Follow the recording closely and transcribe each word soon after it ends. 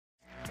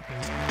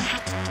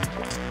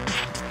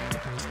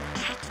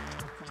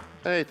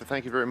Hey,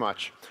 thank you very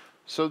much.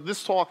 So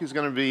this talk is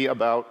going to be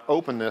about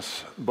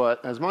openness,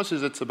 but as much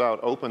as it's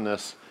about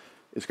openness,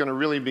 it's going to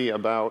really be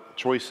about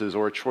choices,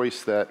 or a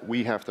choice that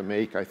we have to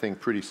make, I think,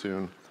 pretty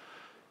soon.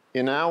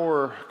 In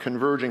our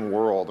converging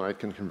world, right,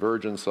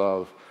 convergence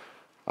of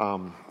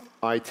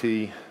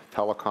IT,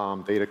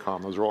 telecom,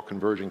 datacom, those are all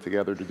converging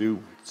together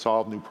to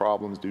solve new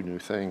problems, do new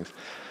things.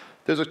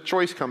 There's a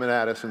choice coming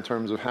at us in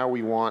terms of how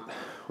we want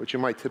what you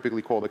might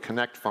typically call the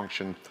connect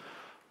function.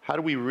 How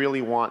do we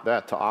really want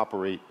that to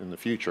operate in the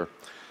future?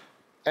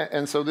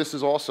 And so this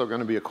is also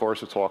going to be a course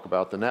to talk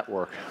about the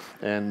network.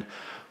 And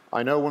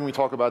I know when we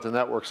talk about the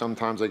network,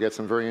 sometimes I get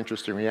some very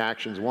interesting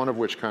reactions, one of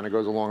which kind of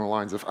goes along the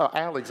lines of,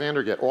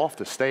 Alexander, get off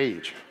the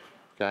stage,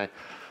 okay?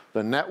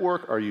 The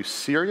network, are you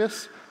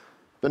serious?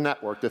 The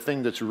network, the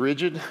thing that's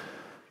rigid,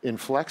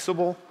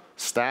 inflexible,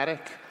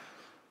 static,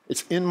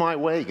 it's in my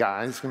way,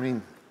 guys. I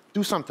mean,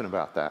 do something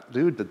about that.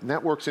 Dude, the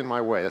network's in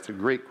my way. That's a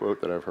great quote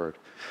that I've heard.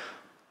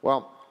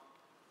 Well,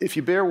 if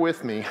you bear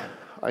with me,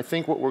 I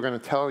think what we're going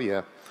to tell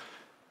you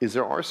is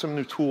there are some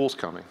new tools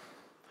coming.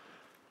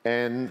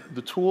 And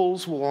the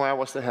tools will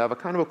allow us to have a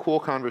kind of a cool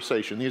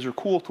conversation. These are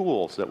cool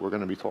tools that we're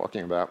going to be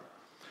talking about.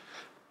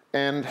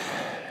 And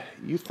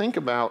you think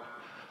about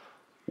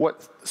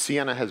what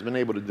Ciena has been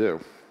able to do,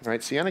 right?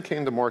 Ciena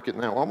came to market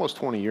now almost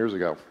 20 years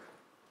ago.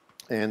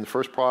 And the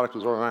first product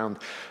was around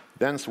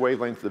dense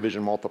wavelength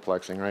division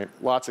multiplexing, right?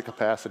 Lots of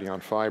capacity on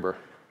fiber.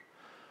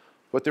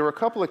 But there were a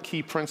couple of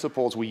key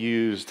principles we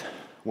used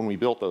when we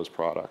built those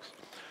products.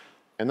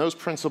 And those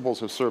principles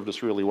have served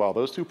us really well.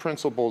 Those two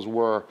principles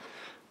were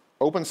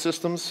open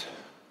systems,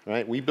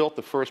 right? We built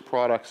the first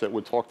products that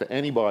would talk to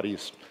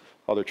anybody's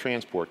other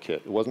transport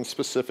kit. It wasn't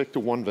specific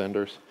to one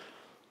vendor's.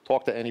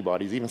 Talk to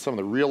anybody's, even some of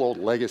the real old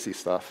legacy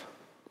stuff.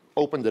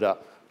 Opened it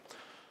up.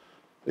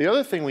 The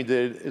other thing we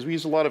did is we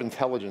used a lot of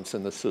intelligence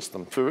in the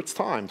system. For its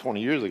time,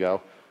 20 years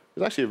ago, it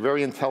was actually a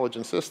very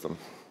intelligent system.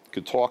 It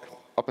could talk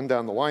up and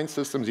down the line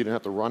systems. You didn't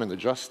have to run and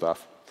adjust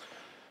stuff.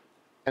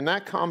 And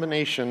that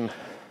combination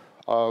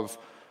of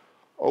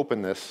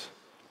openness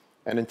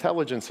and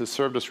intelligence has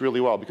served us really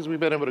well because we've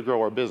been able to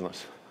grow our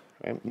business.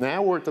 Right?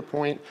 Now we're at the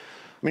point,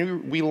 I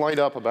mean, we light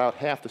up about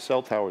half the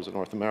cell towers in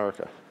North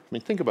America. I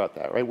mean, think about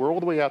that, right? We're all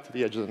the way out to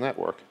the edge of the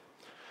network.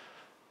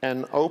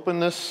 And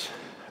openness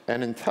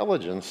and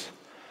intelligence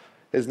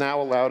has now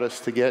allowed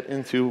us to get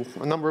into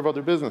a number of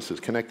other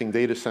businesses, connecting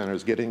data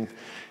centers, getting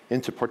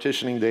into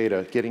partitioning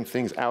data, getting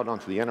things out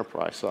onto the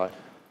enterprise side.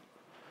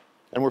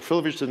 And we're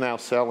privileged to now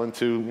sell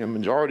into a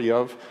majority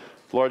of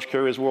large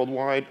carriers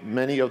worldwide,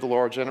 many of the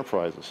large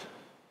enterprises.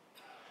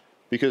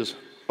 Because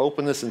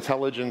openness,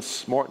 intelligence,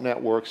 smart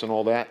networks, and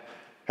all that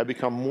have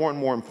become more and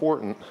more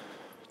important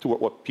to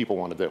what people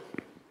want to do.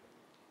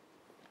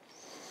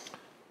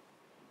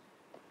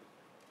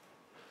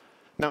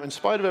 Now, in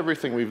spite of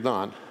everything we've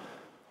done,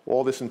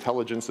 all this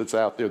intelligence that's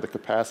out there, the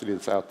capacity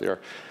that's out there,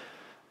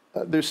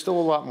 there's still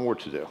a lot more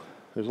to do.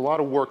 There's a lot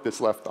of work that's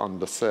left on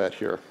the set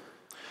here.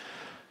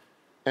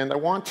 And I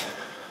want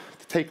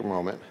to take a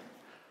moment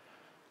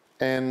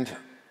and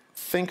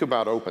think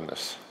about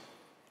openness.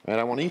 And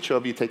I want each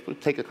of you to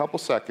take a couple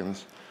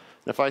seconds.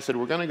 And if I said,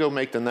 we're going to go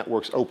make the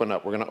networks open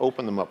up, we're going to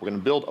open them up, we're going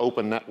to build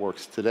open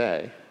networks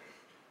today,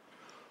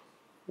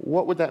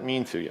 what would that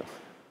mean to you?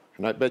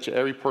 And I bet you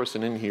every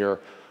person in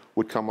here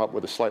would come up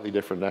with a slightly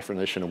different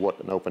definition of what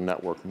an open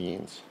network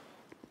means.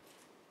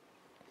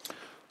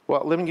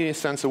 Well, let me give you a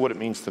sense of what it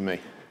means to me.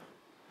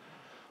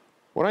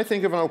 When I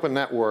think of an open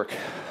network,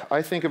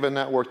 I think of a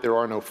network there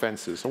are no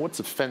fences. So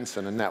what's a fence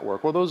in a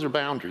network? Well, those are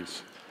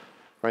boundaries,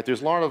 right?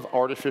 There's a lot of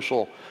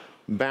artificial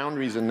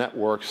boundaries in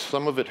networks,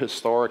 some of it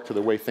historic to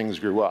the way things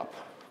grew up.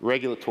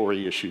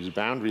 Regulatory issues,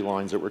 boundary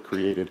lines that were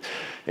created,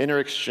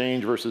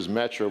 inter-exchange versus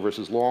metro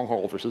versus long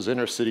haul versus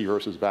intercity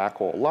versus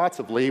backhaul, lots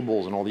of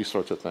labels and all these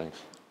sorts of things.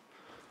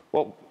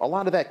 Well, a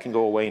lot of that can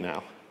go away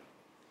now.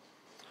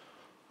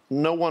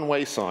 No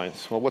one-way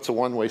signs. Well, what's a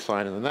one-way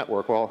sign in the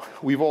network? Well,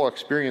 we've all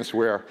experienced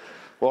where,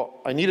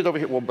 well, I need it over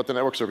here, well, but the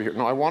network's over here.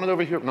 No, I want it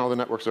over here, no, the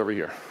network's over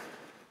here.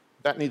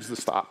 That needs to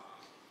stop.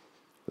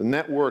 The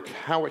network,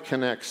 how it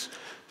connects,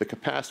 the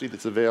capacity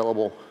that's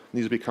available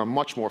needs to become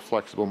much more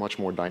flexible, much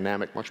more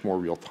dynamic, much more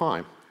real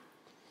time.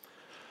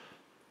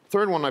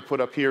 Third one I put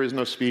up here is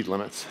no speed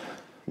limits.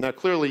 Now,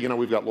 clearly, you know,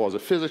 we've got laws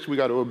of physics we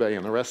got to obey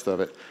and the rest of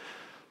it.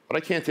 But I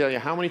can't tell you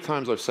how many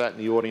times I've sat in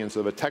the audience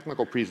of a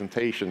technical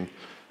presentation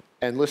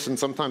and listen,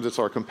 sometimes it's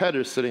our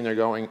competitors sitting there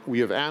going, we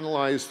have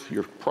analyzed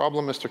your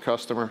problem, Mr.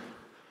 Customer.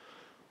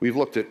 We've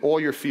looked at all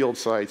your field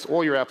sites,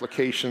 all your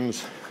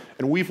applications,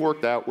 and we've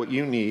worked out what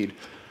you need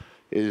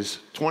is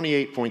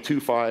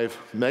 28.25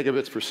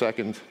 megabits per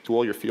second to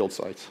all your field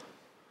sites.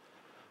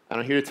 And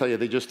I'm here to tell you,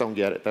 they just don't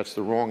get it. That's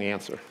the wrong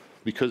answer,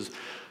 because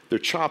they're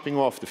chopping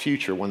off the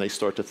future when they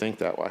start to think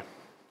that way.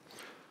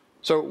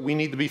 So we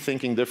need to be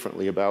thinking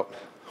differently about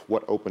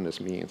what openness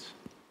means.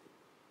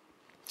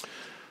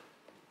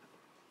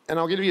 And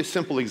I'll give you a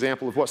simple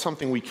example of what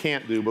something we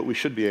can't do, but we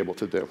should be able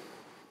to do.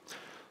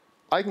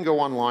 I can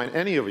go online,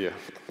 any of you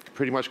can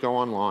pretty much go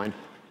online,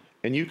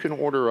 and you can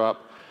order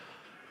up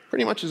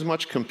pretty much as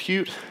much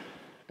compute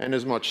and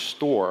as much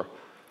store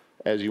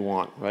as you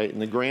want, right? In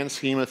the grand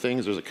scheme of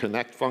things, there's a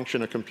connect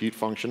function, a compute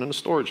function, and a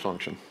storage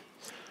function.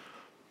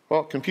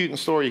 Well, compute and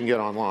store you can get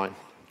online.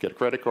 Get a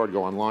credit card,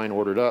 go online,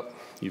 order it up.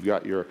 You've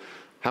got your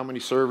how many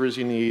servers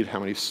you need, how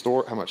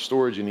much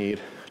storage you need.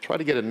 Try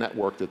to get a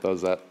network that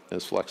does that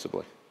as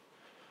flexibly.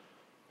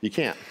 You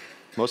can't.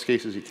 Most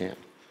cases you can't.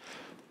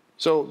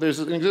 So there's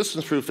an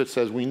existence proof that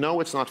says we know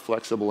it's not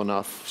flexible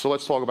enough, so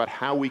let's talk about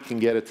how we can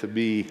get it to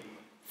be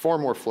far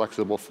more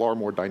flexible, far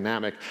more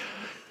dynamic.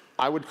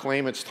 I would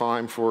claim it's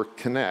time for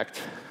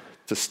Connect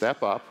to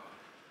step up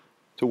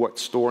to what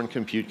store and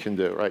compute can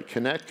do, right?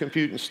 Connect,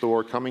 compute, and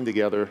store coming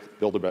together,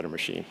 build a better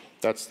machine.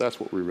 That's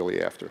what we're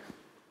really after.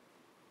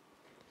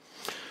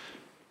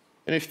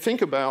 And if you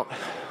think about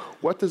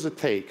what does it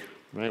take,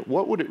 right?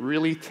 What would it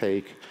really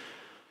take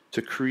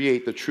to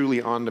create the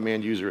truly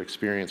on-demand user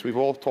experience? We've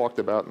all talked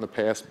about in the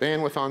past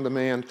bandwidth on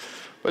demand,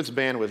 but it's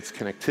bandwidth, it's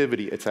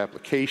connectivity, it's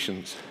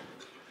applications,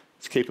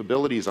 it's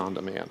capabilities on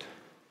demand,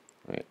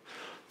 right?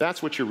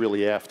 That's what you're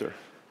really after.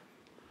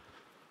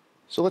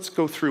 So let's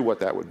go through what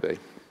that would be.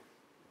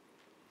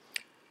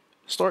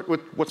 Start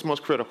with what's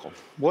most critical.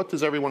 What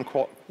does everyone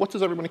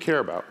care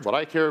about? What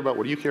I care about,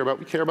 what do you care about?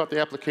 We care about the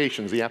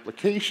applications. The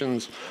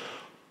applications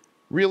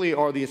really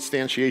are the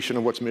instantiation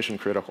of what's mission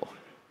critical.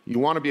 You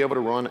want to be able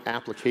to run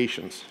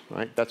applications,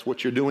 right? That's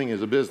what you're doing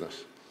as a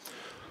business.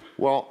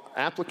 Well,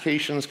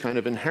 applications kind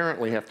of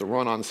inherently have to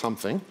run on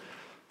something.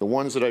 The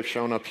ones that I've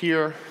shown up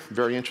here,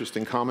 very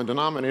interesting common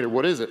denominator.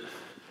 What is it?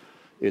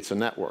 It's a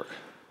network,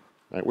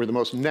 right? We're the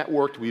most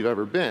networked we've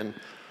ever been,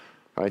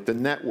 right? The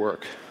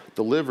network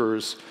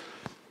delivers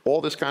all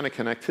this kind of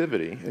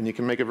connectivity, and you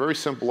can make a very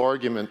simple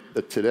argument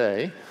that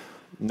today,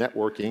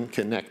 networking,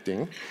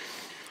 connecting,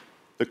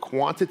 the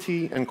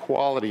quantity and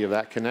quality of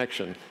that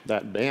connection,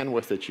 that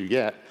bandwidth that you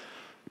get,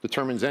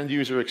 determines end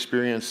user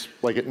experience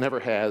like it never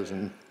has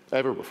and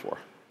ever before,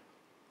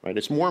 right?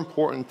 It's more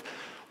important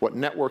what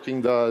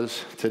networking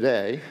does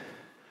today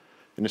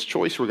and this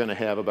choice we're going to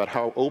have about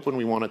how open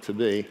we want it to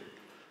be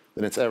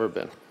than it's ever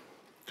been,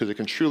 because it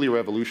can truly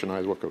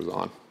revolutionize what goes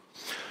on.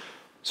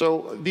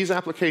 So these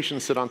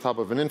applications sit on top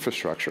of an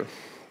infrastructure.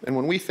 And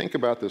when we think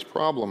about this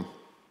problem,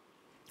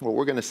 what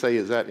we're going to say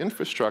is that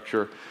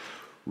infrastructure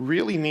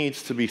really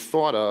needs to be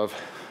thought of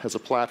as a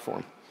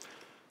platform.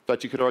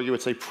 But you could argue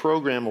it's a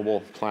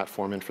programmable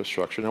platform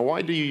infrastructure. Now,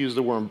 why do you use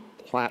the word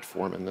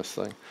platform in this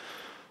thing?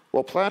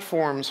 Well,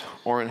 platforms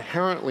are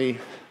inherently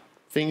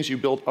things you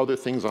build other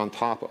things on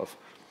top of.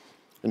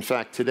 In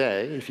fact,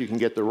 today, if you can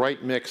get the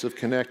right mix of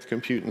connect,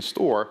 compute, and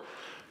store,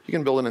 you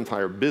can build an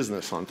entire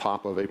business on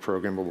top of a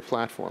programmable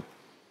platform.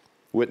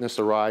 Witness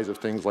the rise of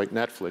things like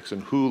Netflix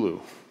and Hulu,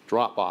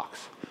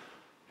 Dropbox.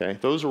 Okay?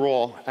 Those are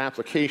all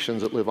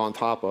applications that live on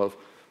top of,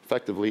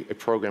 effectively, a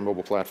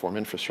programmable platform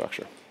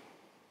infrastructure.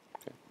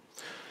 Okay.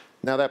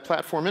 Now, that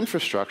platform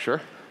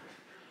infrastructure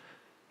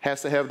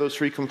has to have those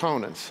three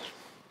components.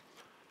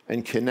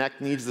 And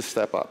Connect needs to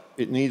step up.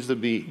 It needs to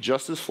be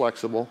just as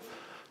flexible,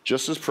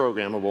 just as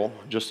programmable,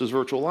 just as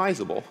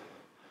virtualizable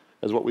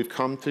as what we've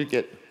come to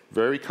get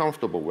very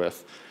comfortable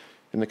with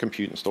in the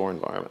compute and store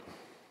environment.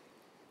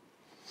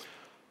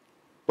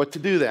 But to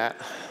do that,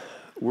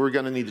 we're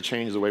going to need to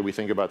change the way we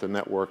think about the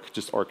network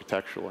just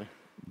architecturally.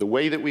 The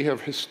way that we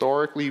have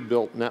historically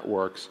built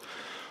networks,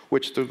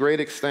 which to a great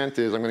extent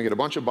is I'm going to get a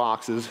bunch of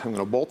boxes, I'm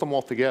going to bolt them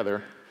all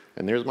together,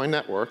 and there's my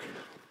network.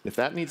 If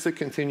that needs to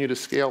continue to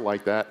scale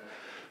like that,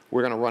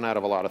 we're going to run out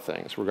of a lot of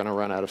things. We're going to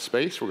run out of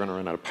space, we're going to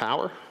run out of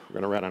power, we're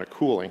going to run out of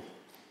cooling.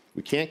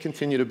 We can't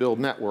continue to build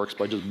networks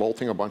by just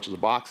bolting a bunch of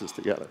boxes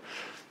together.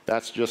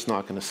 That's just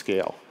not going to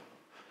scale.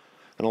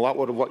 And a lot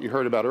of what you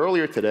heard about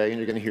earlier today, and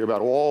you're going to hear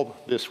about all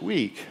this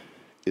week,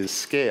 is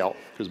scale,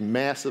 because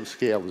massive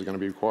scale is going to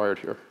be required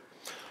here.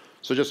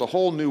 So just a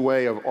whole new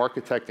way of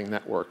architecting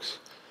networks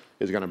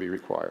is going to be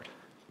required.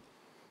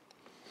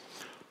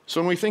 So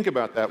when we think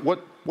about that,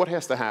 what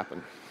has to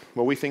happen?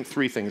 Well, we think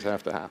three things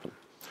have to happen.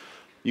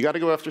 You got to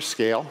go after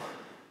scale,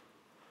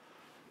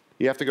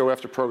 you have to go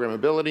after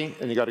programmability,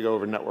 and you got to go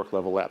over network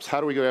level apps. How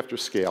do we go after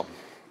scale?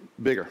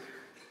 Bigger.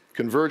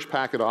 Converged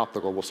packet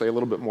optical, we'll say a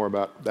little bit more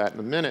about that in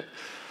a minute.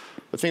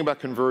 But think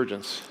about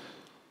convergence.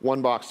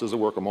 One box doesn't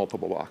work on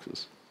multiple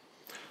boxes.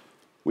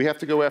 We have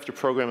to go after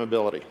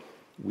programmability.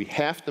 We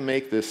have to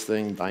make this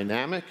thing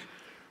dynamic,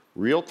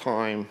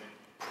 real-time,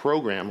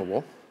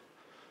 programmable,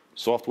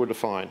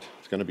 software-defined.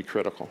 It's going to be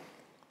critical.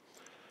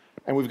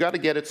 And we've got to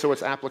get it so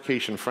it's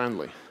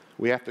application-friendly.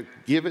 We have to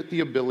give it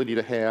the ability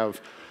to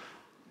have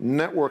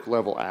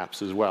network-level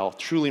apps as well,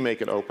 truly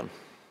make it open.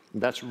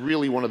 And that's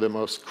really one of the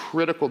most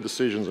critical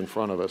decisions in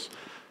front of us,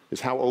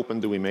 is how open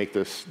do we make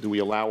this? Do we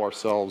allow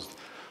ourselves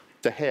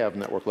to have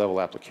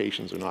network-level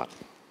applications or not?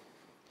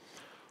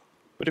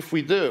 But if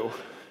we do,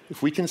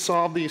 if we can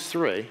solve these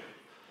three,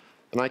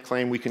 then I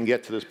claim we can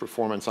get to this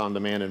performance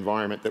on-demand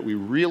environment that we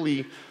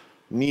really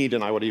need,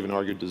 and I would even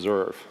argue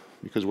deserve,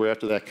 because we're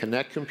after that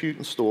connect, compute,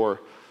 and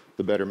store,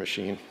 the better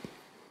machine.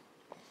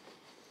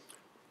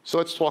 So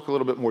let's talk a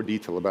little bit more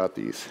detail about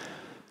these.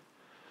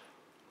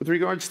 With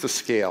regards to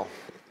scale,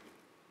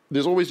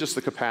 there's always just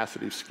the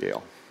capacity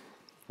scale,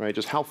 right?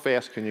 Just how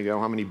fast can you go?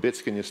 How many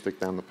bits can you stick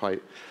down the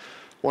pipe?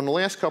 Well, in the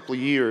last couple of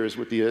years,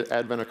 with the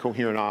advent of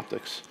coherent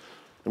optics,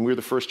 and we're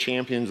the first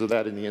champions of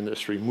that in the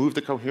industry, moved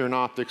to coherent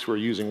optics. We're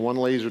using one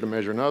laser to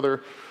measure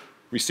another,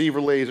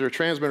 receiver laser,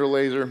 transmitter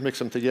laser, mix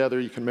them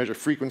together. You can measure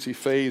frequency,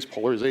 phase,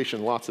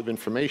 polarization, lots of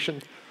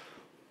information.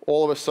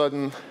 All of a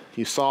sudden,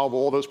 you solve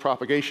all those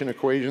propagation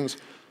equations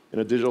in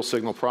a digital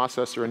signal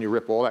processor, and you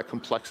rip all that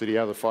complexity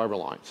out of the fiber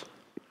lines.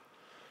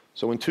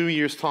 So in 2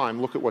 years'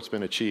 time, look at what's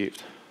been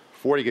achieved.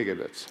 40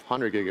 gigabits,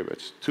 100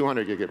 gigabits,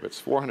 200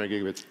 gigabits, 400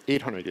 gigabits,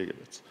 800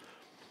 gigabits.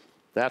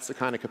 That's the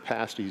kind of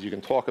capacities you can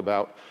talk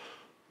about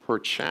per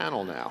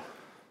channel now,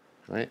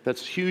 right?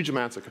 That's huge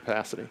amounts of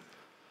capacity.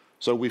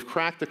 So we've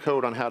cracked the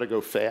code on how to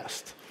go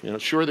fast.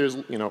 Sure, there's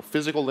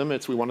physical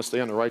limits. We want to stay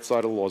on the right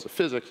side of the laws of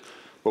physics,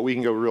 but we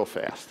can go real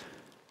fast.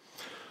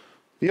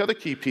 The other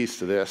key piece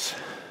to this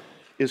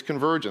is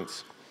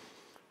convergence.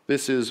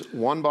 This is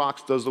one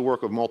box does the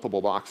work of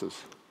multiple boxes.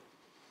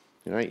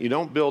 You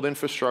don't build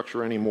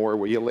infrastructure anymore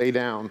where you lay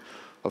down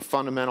a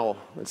fundamental,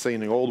 let's say in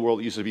the old world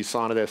it used to be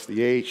SONET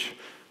SDH,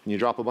 and you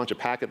drop a bunch of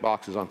packet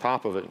boxes on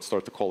top of it and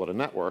start to call it a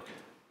network.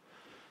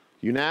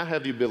 You now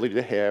have the ability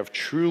to have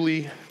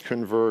truly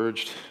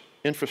converged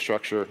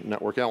infrastructure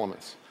network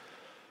elements.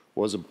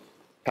 Was a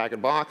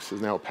packet box is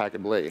now a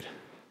packet blade.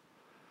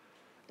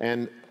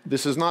 And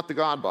this is not the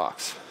God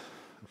box.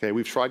 Okay,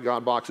 we've tried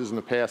God boxes in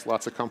the past.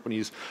 Lots of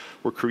companies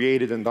were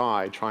created and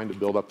died trying to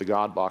build up the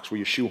God box where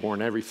you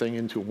shoehorn everything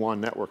into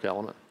one network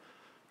element.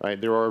 Right?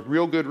 There are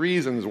real good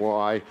reasons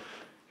why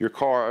your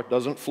car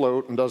doesn't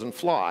float and doesn't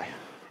fly.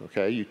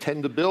 Okay? You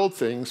tend to build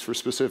things for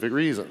specific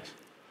reasons.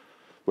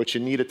 But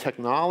you need a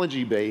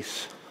technology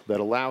base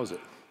that allows it.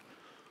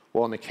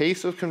 Well, in the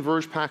case of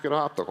converged packet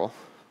optical,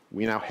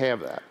 we now have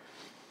that.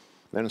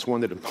 And it's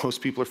one that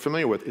most people are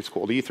familiar with. It's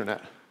called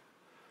Ethernet.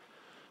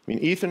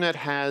 Ethernet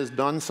has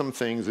done some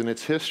things in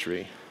its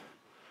history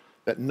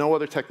that no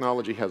other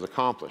technology has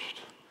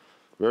accomplished.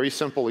 Very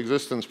simple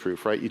existence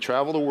proof, right? You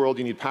travel the world,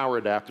 you need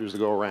power adapters to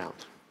go around.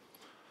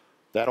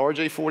 That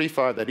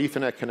RJ45, that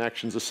Ethernet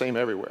connection is the same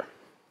everywhere.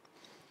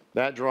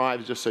 That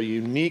drives just a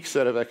unique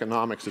set of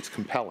economics that's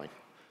compelling.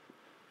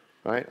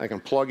 Right? I can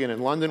plug in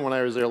London when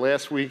I was there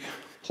last week,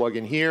 plug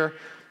in here,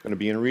 going to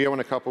be in Rio in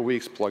a couple of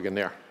weeks, plug in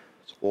there.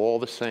 It's all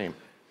the same.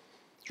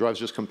 It drives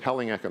just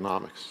compelling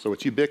economics. So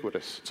it's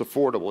ubiquitous, it's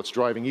affordable, it's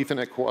driving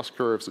Ethernet cost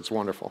curves, it's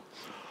wonderful.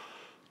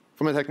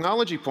 From a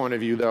technology point of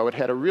view, though, it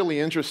had a really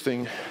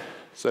interesting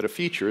set of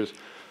features,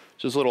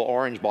 just little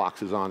orange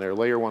boxes on there,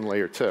 layer 1,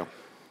 layer 2.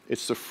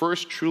 It's the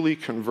first truly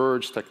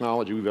converged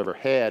technology we've ever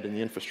had in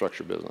the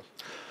infrastructure business.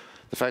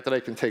 The fact that I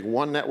can take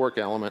one network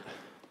element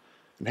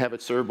and have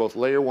it serve both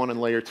layer 1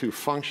 and layer 2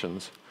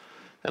 functions.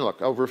 And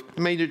look, over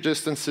major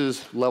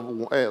distances,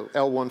 level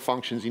L1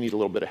 functions, you need a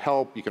little bit of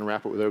help. You can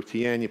wrap it with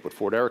OTN, you put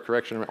forward error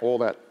correction, all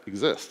that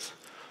exists.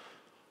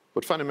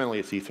 But fundamentally,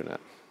 it's Ethernet.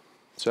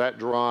 So that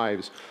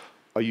drives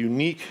a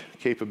unique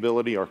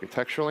capability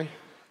architecturally.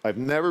 I've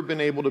never been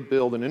able to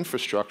build an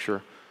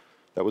infrastructure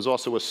that was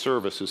also a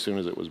service as soon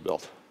as it was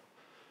built.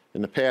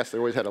 In the past, they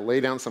always had to lay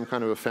down some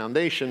kind of a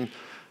foundation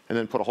and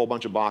then put a whole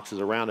bunch of boxes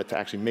around it to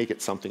actually make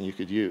it something you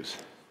could use.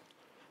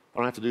 I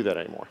don't have to do that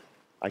anymore.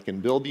 I can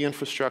build the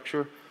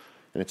infrastructure,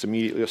 and it's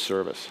immediately a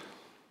service.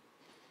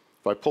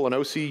 If I pull an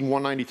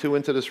OC192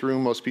 into this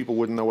room, most people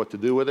wouldn't know what to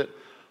do with it.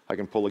 I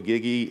can pull a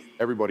Gigi,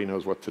 everybody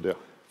knows what to do. In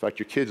fact,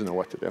 your kids know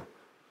what to do.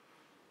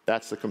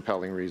 That's the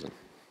compelling reason.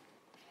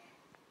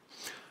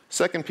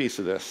 Second piece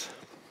of this,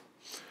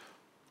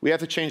 we have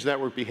to change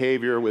network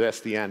behavior with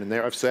SDN. And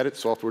there, I've said it,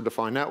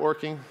 software-defined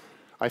networking.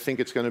 I think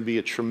it's going to be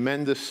a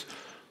tremendous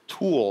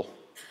tool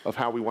of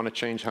how we want to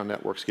change how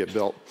networks get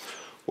built.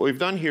 What we've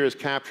done here is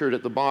captured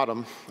at the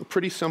bottom a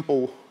pretty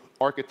simple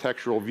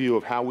architectural view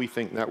of how we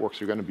think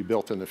networks are going to be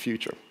built in the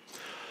future.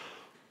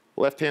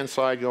 Left-hand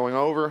side going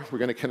over, we're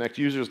going to connect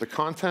users to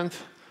content.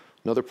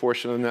 Another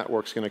portion of the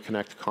network is going to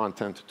connect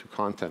content to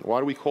content. Why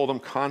do we call them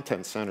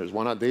content centers?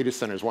 Why not data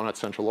centers? Why not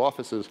central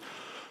offices?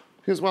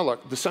 Because, well,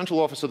 look, the central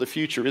office of the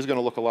future is going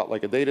to look a lot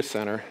like a data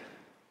center,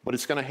 but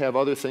it's going to have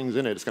other things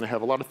in it. It's going to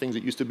have a lot of things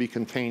that used to be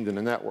contained in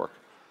the network.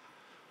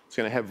 It's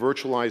going to have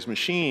virtualized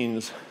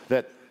machines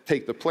that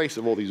take the place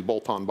of all these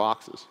bolt-on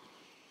boxes.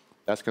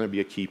 That's going to be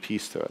a key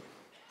piece to it.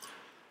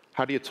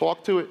 How do you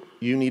talk to it?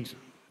 You need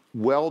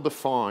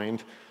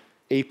well-defined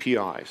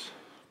APIs.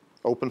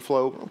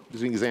 OpenFlow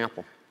is an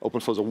example.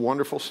 OpenFlow is a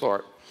wonderful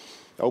start.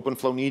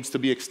 OpenFlow needs to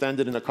be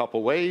extended in a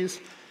couple ways.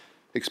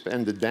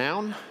 Expanded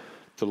down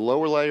to the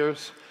lower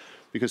layers,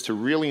 because to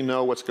really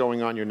know what's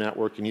going on in your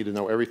network, you need to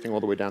know everything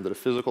all the way down to the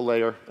physical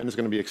layer, and it's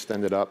going to be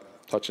extended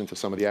up, touch into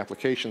some of the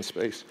application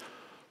space.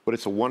 But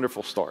it's a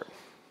wonderful start.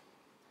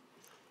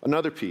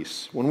 Another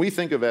piece, when we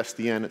think of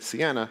SDN at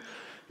Ciena,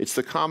 it's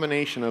the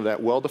combination of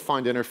that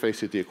well-defined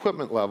interface at the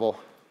equipment level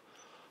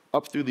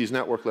up through these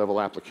network level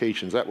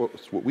applications. That's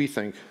what we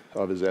think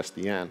of as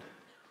SDN.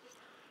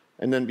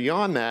 And then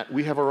beyond that,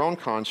 we have our own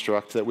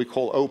construct that we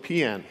call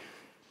OPN.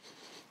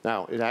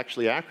 Now, it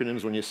actually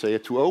acronyms when you say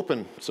it to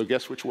open. So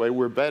guess which way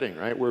we're betting,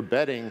 right? We're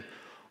betting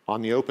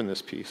on the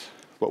openness piece.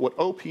 But what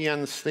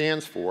OPN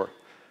stands for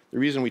The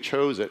reason we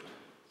chose it,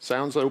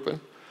 sounds open.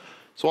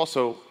 It's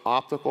also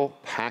optical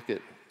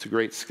packet to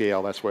great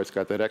scale. That's why it's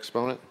got that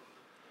exponent.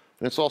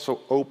 And it's also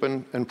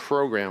open and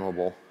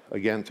programmable,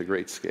 again, to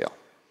great scale.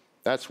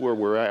 That's where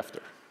we're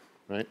after,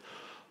 right?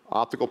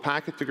 Optical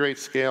packet to great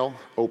scale,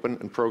 open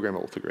and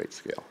programmable to great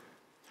scale.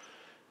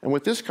 And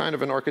with this kind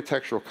of an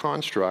architectural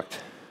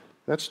construct,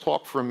 let's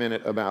talk for a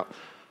minute about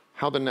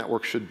how the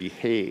network should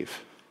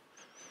behave.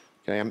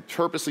 Okay, I'm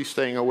purposely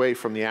staying away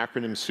from the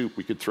acronym soup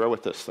we could throw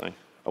at this thing.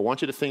 I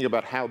want you to think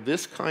about how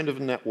this kind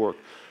of network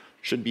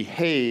should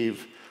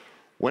behave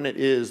when it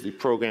is the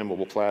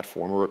programmable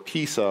platform or a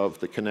piece of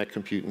the connect,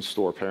 compute, and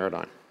store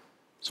paradigm.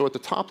 So at the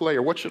top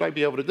layer, what should I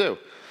be able to do?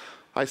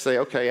 I say,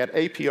 okay, at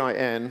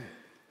API-N,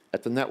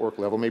 at the network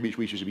level, maybe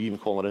we should even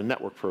call it a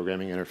network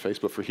programming interface,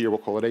 but for here we'll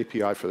call it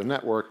API for the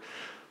network.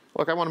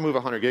 Look, I want to move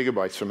 100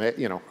 gigabytes from A,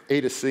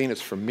 A to C, and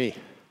it's from me. The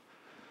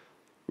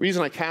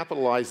reason I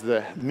capitalize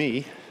the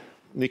me,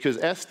 because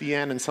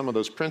SDN and some of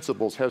those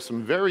principles have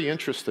some very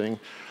interesting,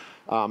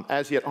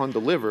 as yet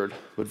undelivered,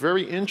 but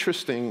very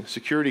interesting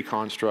security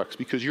constructs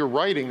because you're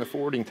writing the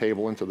forwarding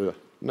table into the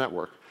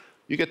network.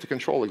 You get to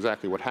control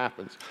exactly what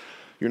happens.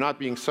 You're not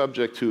being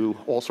subject to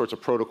all sorts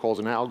of protocols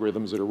and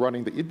algorithms that are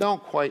running that you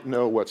don't quite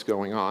know what's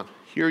going on.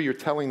 Here you're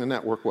telling the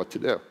network what to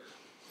do.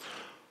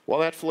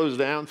 Well, that flows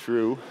down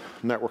through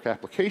network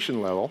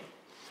application level,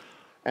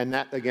 and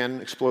that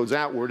again explodes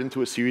outward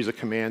into a series of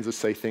commands that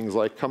say things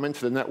like, come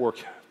into the network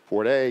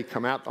port A,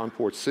 come out on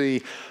port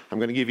C, I'm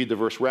going to give you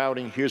diverse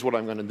routing, here's what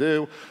I'm going to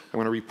do, I'm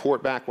going to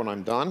report back when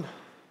I'm done.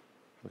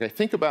 Okay,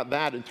 think about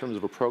that in terms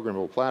of a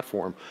programmable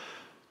platform.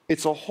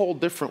 It's a whole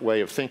different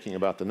way of thinking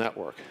about the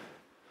network.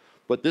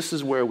 But this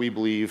is where we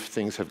believe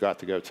things have got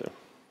to go to.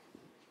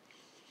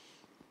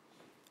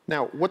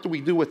 Now, what do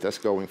we do with this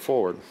going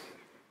forward?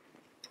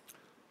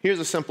 Here's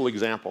a simple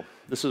example.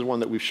 This is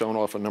one that we've shown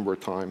off a number of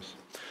times.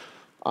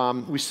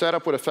 We set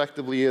up what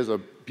effectively is a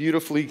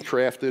beautifully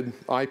crafted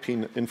IP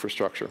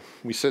infrastructure.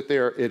 We sit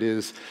there, it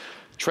is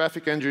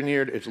traffic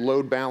engineered, it's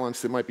load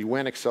balanced, it might be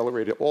WAN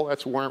accelerated, all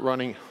that's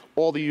running,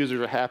 all the users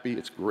are happy,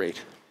 it's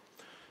great.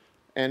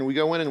 And we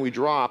go in and we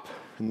drop,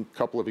 in a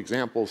couple of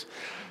examples,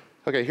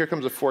 okay, here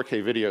comes a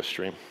 4K video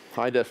stream,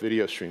 high-def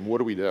video stream, what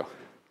do we do?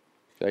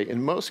 Okay,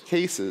 in most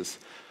cases,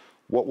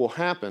 what will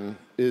happen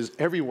is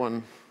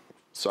everyone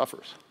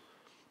suffers.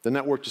 The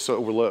network just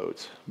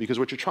overloads, because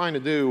what you're trying to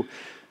do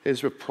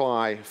is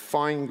apply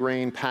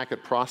fine-grained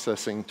packet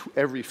processing to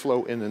every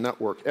flow in the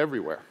network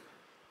everywhere.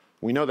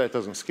 We know that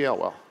doesn't scale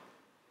well.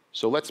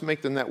 So let's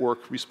make the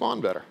network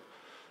respond better.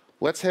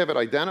 Let's have it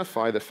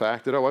identify the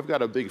fact that, oh, I've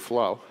got a big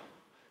flow.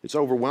 It's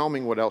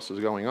overwhelming what else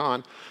is going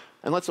on.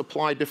 And let's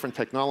apply different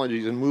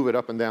technologies and move it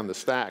up and down the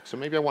stack. So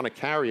maybe I want to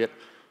carry it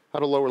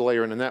at a lower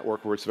layer in the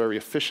network where it's very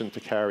efficient to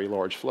carry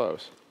large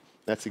flows.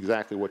 That's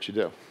exactly what you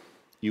do.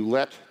 You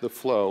let the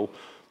flow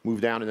move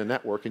down in the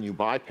network and you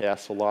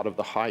bypass a lot of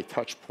the high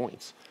touch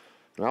points.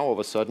 Now all of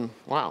a sudden,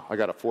 wow, I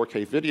got a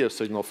 4K video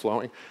signal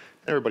flowing,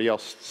 and everybody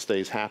else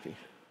stays happy.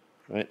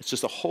 Right? It's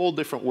just a whole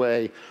different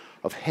way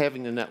of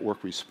having the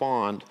network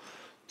respond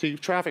to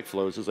traffic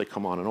flows as they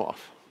come on and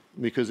off,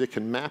 because it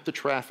can map the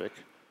traffic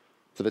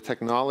to the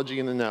technology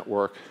in the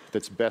network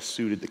that's best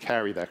suited to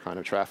carry that kind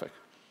of traffic.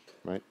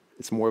 Right?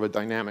 It's more of a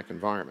dynamic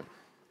environment.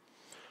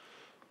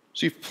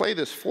 So you play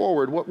this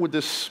forward, what would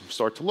this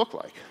start to look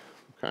like?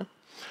 Okay?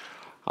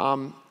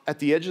 At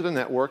the edge of the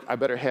network, I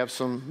better have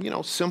some,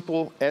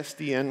 simple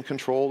SDN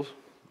controlled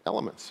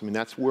elements. I mean,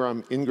 that's where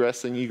I'm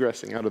ingressing,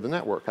 egressing out of the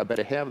network. I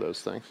better have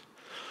those things.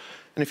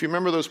 And if you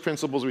remember those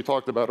principles we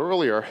talked about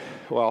earlier,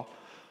 well,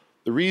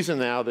 the reason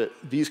now that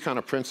these kind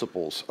of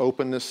principles,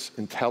 openness,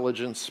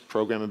 intelligence,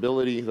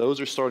 programmability, those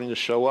are starting to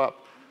show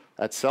up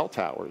at cell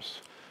towers,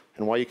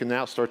 and why you can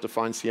now start to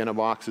find Ciena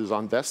boxes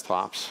on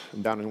desktops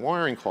and down in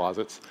wiring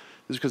closets,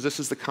 is because this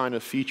is the kind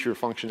of feature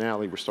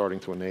functionality we're starting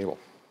to enable.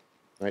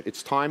 Right?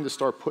 It's time to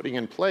start putting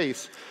in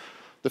place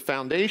the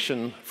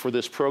foundation for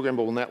this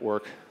programmable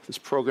network, this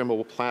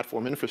programmable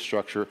platform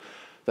infrastructure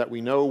that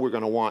we know we're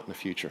going to want in the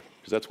future,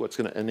 because that's what's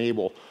going to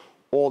enable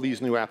all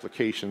these new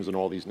applications and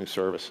all these new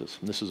services.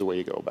 And this is the way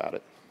you go about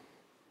it.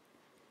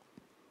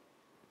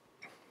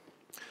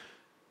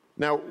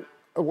 Now,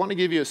 I want to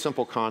give you a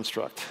simple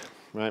construct.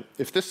 Right?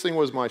 If this thing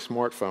was my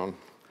smartphone,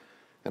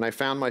 and I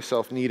found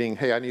myself needing,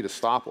 hey, I need a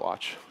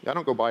stopwatch, I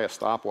don't go buy a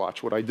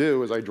stopwatch. What I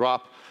do is I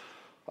drop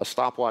a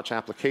stopwatch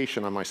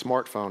application on my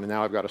smartphone, and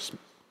now I've got a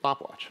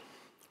stopwatch.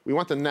 We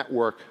want the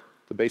network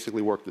to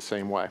basically work the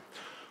same way.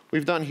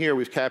 We've done here,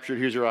 we've captured,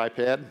 here's your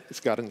iPad. It's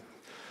got a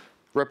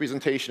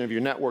representation of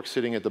your network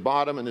sitting at the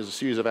bottom, and there's a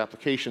series of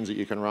applications that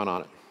you can run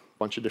on it. A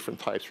bunch of different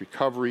types,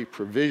 recovery,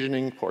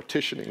 provisioning,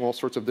 partitioning, all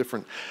sorts of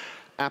different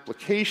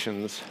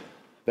applications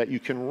that you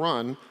can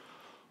run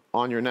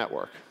on your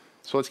network.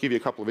 So let's give you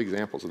a couple of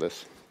examples of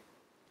this.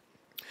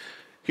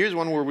 Here's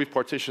one where we've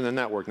partitioned the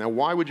network. Now,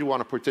 why would you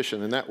want to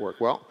partition the network?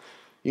 Well,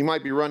 you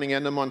might be running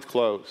end-of-month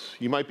close.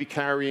 You might be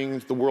carrying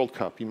the World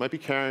Cup. You might be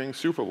carrying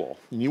Super Bowl.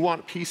 And you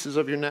want pieces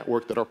of your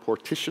network that are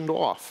partitioned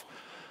off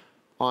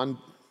on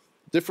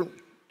different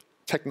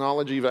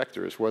technology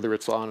vectors, whether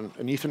it's on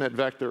an Ethernet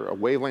vector, a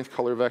wavelength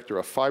color vector,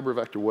 a fiber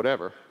vector,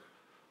 whatever.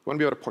 We want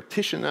to be able to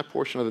partition that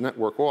portion of the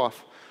network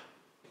off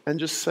and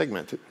just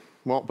segment it.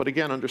 Well, but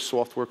again, under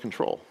software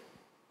control.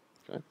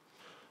 Okay?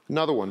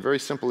 Another one, very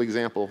simple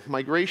example,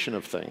 migration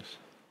of things.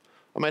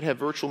 I might have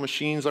virtual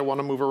machines I want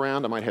to move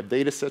around. I might have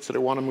data sets that I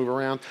want to move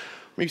around.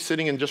 Me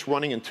sitting and just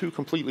running in two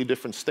completely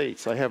different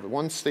states. I have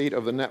one state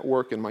of the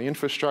network and my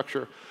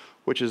infrastructure,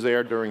 which is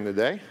there during the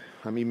day.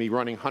 I mean, me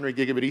running 100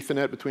 gigabit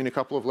Ethernet between a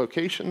couple of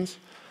locations.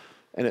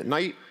 And at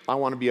night, I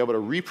want to be able to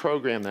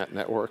reprogram that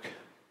network.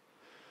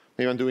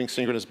 Maybe I'm doing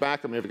synchronous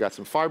backup. Maybe I've got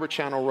some fiber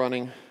channel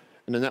running,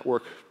 and the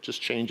network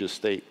just changes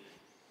state.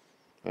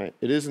 Right?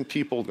 It isn't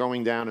people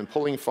going down and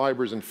pulling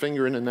fibers and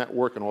fingering the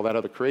network and all that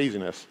other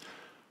craziness.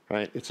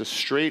 Right? It's a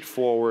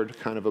straightforward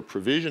kind of a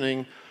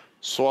provisioning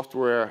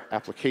software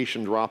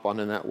application drop on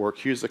the network.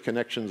 Here's the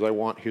connections I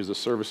want. Here's the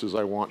services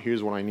I want.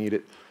 Here's when I need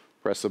it.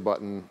 Press a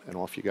button, and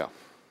off you go.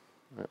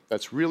 Right?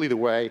 That's really the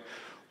way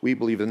we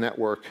believe the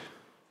network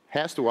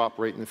has to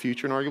operate in the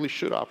future and arguably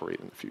should operate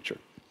in the future.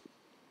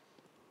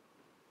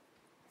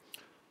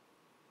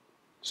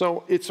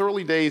 So it's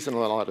early days in a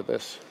lot of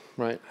this,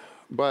 right?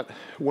 But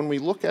when we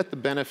look at the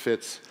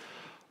benefits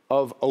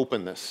of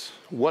openness,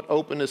 what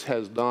openness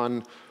has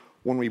done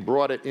when we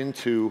brought it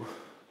into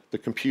the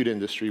compute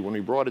industry, when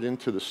we brought it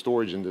into the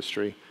storage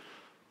industry,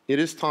 it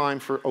is time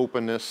for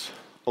openness,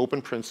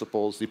 open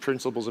principles, the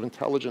principles of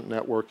intelligent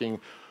networking,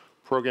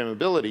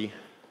 programmability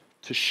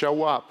to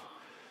show up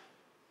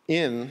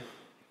in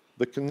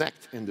the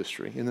connect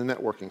industry, in the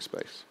networking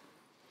space.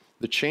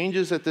 The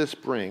changes that this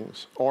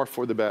brings are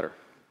for the better.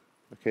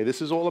 Okay,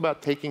 this is all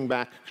about taking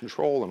back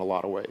control in a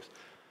lot of ways.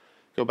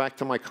 Go back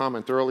to my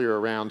comment earlier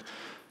around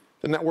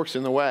the network's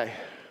in the way.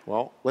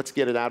 Well, let's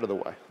get it out of the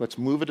way. Let's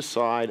move it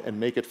aside and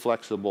make it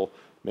flexible,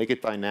 make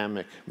it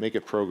dynamic, make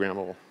it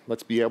programmable.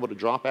 Let's be able to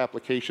drop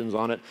applications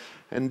on it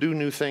and do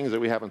new things that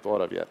we haven't thought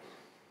of yet.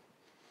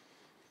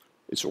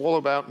 It's all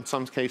about, in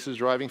some cases,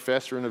 driving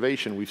faster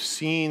innovation. We've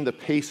seen the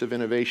pace of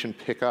innovation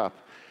pick up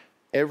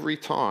every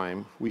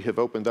time we have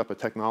opened up a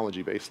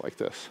technology base like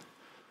this.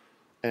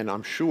 And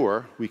I'm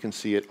sure we can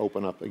see it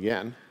open up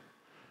again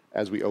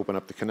as we open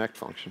up the connect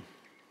function.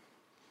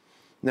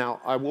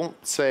 Now, I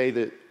won't say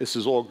that this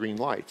is all green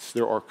lights.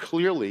 There are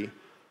clearly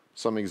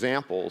some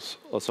examples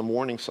of some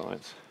warning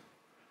signs.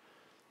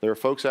 There are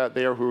folks out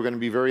there who are going to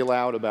be very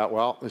loud about,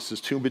 well, this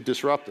is too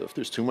disruptive.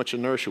 There's too much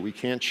inertia. We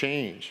can't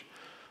change.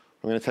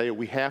 I'm going to tell you,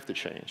 we have to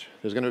change.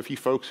 There's going to be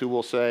folks who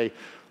will say,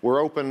 we're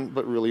open,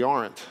 but really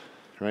aren't.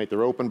 Right?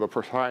 They're open, but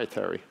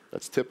proprietary.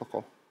 That's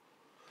typical.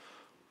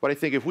 But I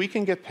think if we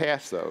can get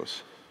past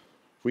those,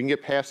 if we can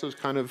get past those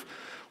kind of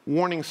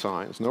warning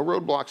signs, no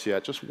roadblocks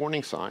yet, just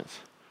warning signs,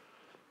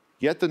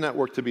 get the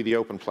network to be the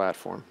open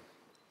platform.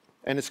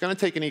 And it's going to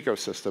take an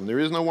ecosystem. There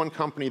is no one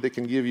company that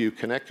can give you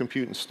connect,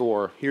 compute, and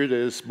store. Here it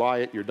is, buy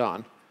it, you're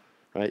done.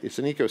 Right? It's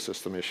an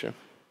ecosystem issue.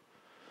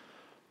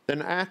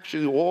 Then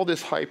actually all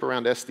this hype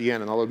around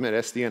SDN, and I'll admit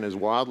SDN is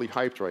wildly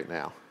hyped right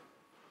now,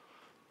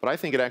 but I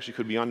think it actually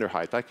could be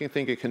underhyped. I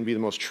think it can be the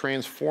most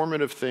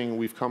transformative thing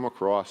we've come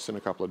across in a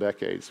couple of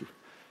decades.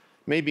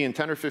 Maybe in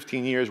 10 or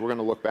 15 years, we're going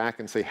to look back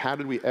and say, how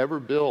did we ever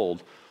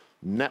build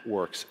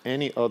networks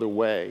any other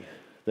way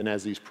than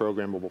as these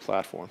programmable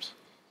platforms?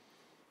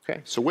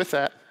 Okay, so with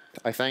that,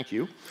 I thank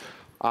you.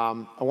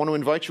 I want to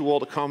invite you all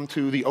to come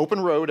to the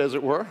open road, as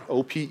it were,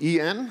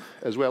 OPEN,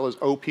 as well as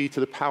OP to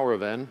the power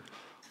of N,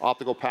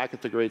 optical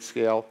packet to great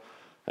scale,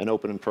 and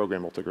open and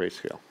programmable to great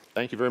scale.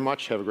 Thank you very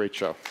much. Have a great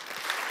show.